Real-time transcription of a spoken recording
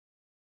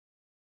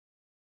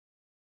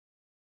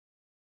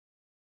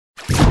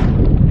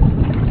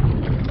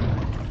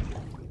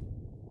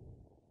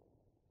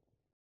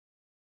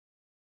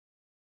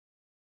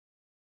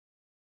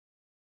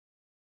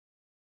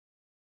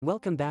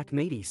Welcome back,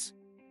 mateys.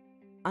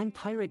 I'm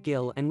Pirate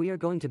Gil and we are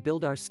going to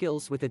build our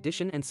skills with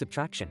addition and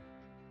subtraction.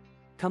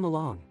 Come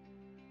along.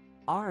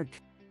 Arg!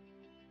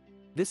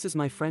 This is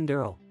my friend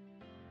Earl.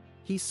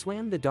 He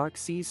swam the dark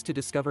seas to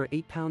discover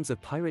 8 pounds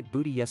of pirate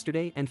booty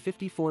yesterday and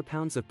 54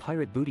 pounds of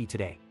pirate booty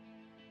today.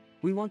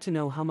 We want to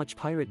know how much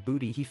pirate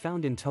booty he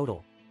found in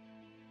total.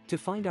 To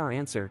find our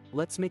answer,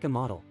 let's make a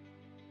model.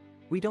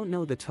 We don't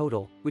know the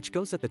total, which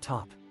goes at the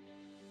top.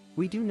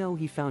 We do know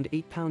he found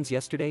 8 pounds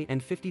yesterday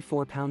and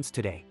 54 pounds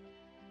today.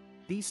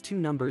 These two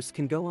numbers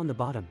can go on the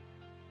bottom.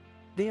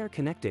 They are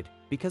connected,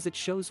 because it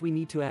shows we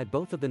need to add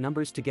both of the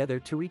numbers together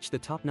to reach the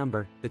top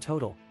number, the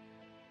total.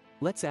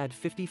 Let's add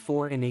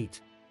 54 and 8.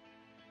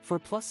 For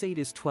plus 8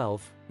 is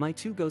 12, my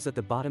 2 goes at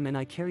the bottom and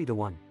I carry the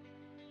 1.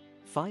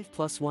 5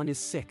 plus 1 is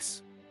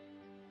 6.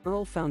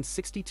 Earl found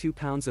 62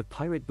 pounds of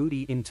pirate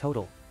booty in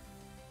total.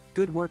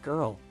 Good work,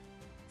 Earl.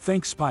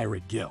 Thanks,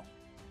 Pirate Gil.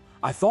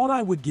 I thought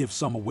I would give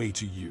some away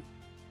to you.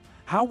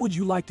 How would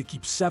you like to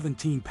keep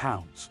 17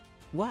 pounds?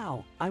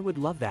 Wow, I would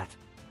love that.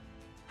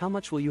 How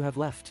much will you have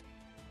left?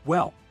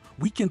 Well,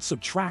 we can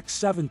subtract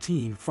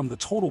 17 from the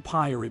total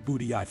pirate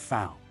booty I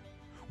found.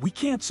 We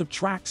can't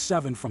subtract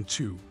 7 from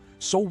 2,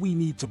 so we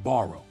need to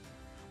borrow.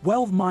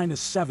 12 minus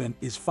 7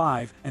 is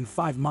 5 and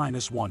 5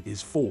 minus 1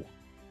 is 4.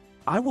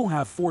 I will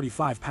have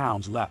 45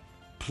 pounds left,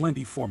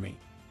 plenty for me.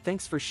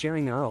 Thanks for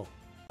sharing, Earl.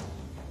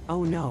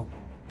 Oh no.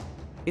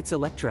 It's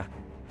Electra.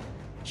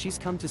 She's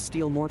come to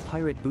steal more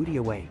pirate booty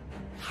away.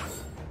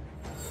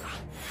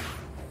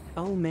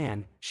 Oh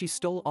man, she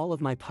stole all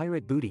of my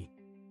pirate booty.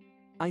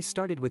 I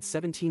started with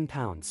 17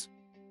 pounds.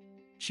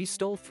 She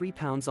stole 3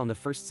 pounds on the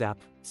first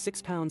zap,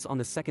 6 pounds on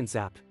the second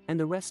zap, and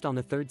the rest on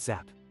the third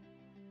zap.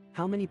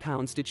 How many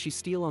pounds did she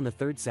steal on the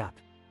third zap?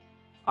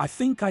 I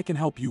think I can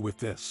help you with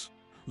this.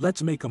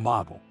 Let's make a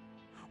model.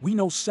 We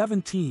know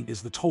 17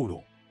 is the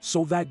total,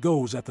 so that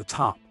goes at the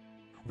top.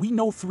 We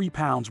know 3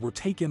 pounds were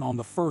taken on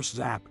the first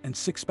zap and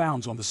 6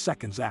 pounds on the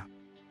second zap.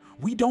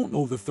 We don't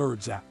know the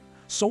third zap,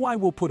 so I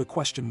will put a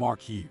question mark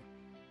here.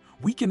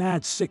 We can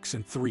add 6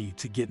 and 3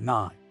 to get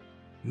 9.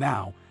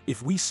 Now,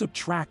 if we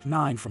subtract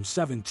 9 from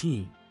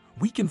 17,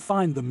 we can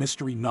find the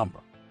mystery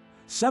number.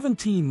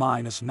 17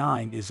 minus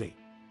 9 is 8.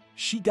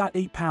 She got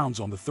 8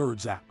 pounds on the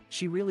third zap.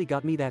 She really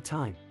got me that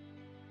time.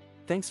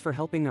 Thanks for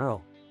helping,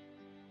 Earl.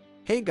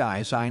 Hey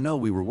guys, I know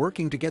we were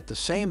working to get the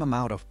same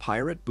amount of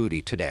pirate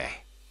booty today.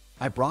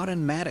 I brought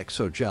in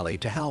Maddoxo Jelly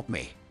to help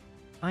me.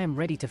 I am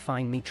ready to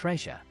find me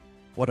treasure.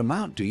 What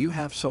amount do you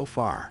have so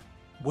far?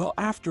 Well,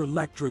 after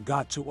Electra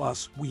got to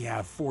us, we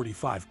have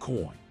 45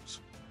 coins.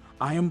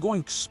 I am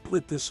going to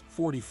split this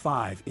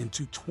 45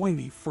 into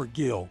 20 for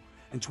Gil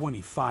and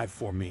 25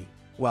 for me.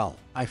 Well,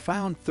 I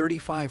found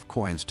 35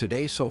 coins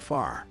today so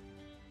far.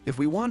 If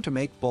we want to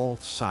make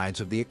both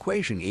sides of the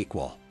equation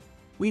equal,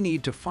 we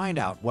need to find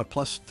out what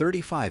plus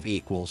 35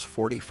 equals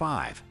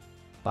 45.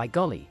 By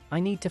golly, I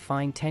need to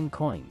find 10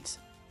 coins.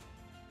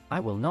 I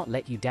will not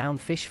let you down,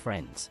 fish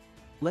friends.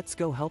 Let's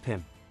go help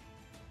him.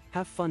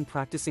 Have fun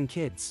practicing,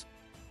 kids.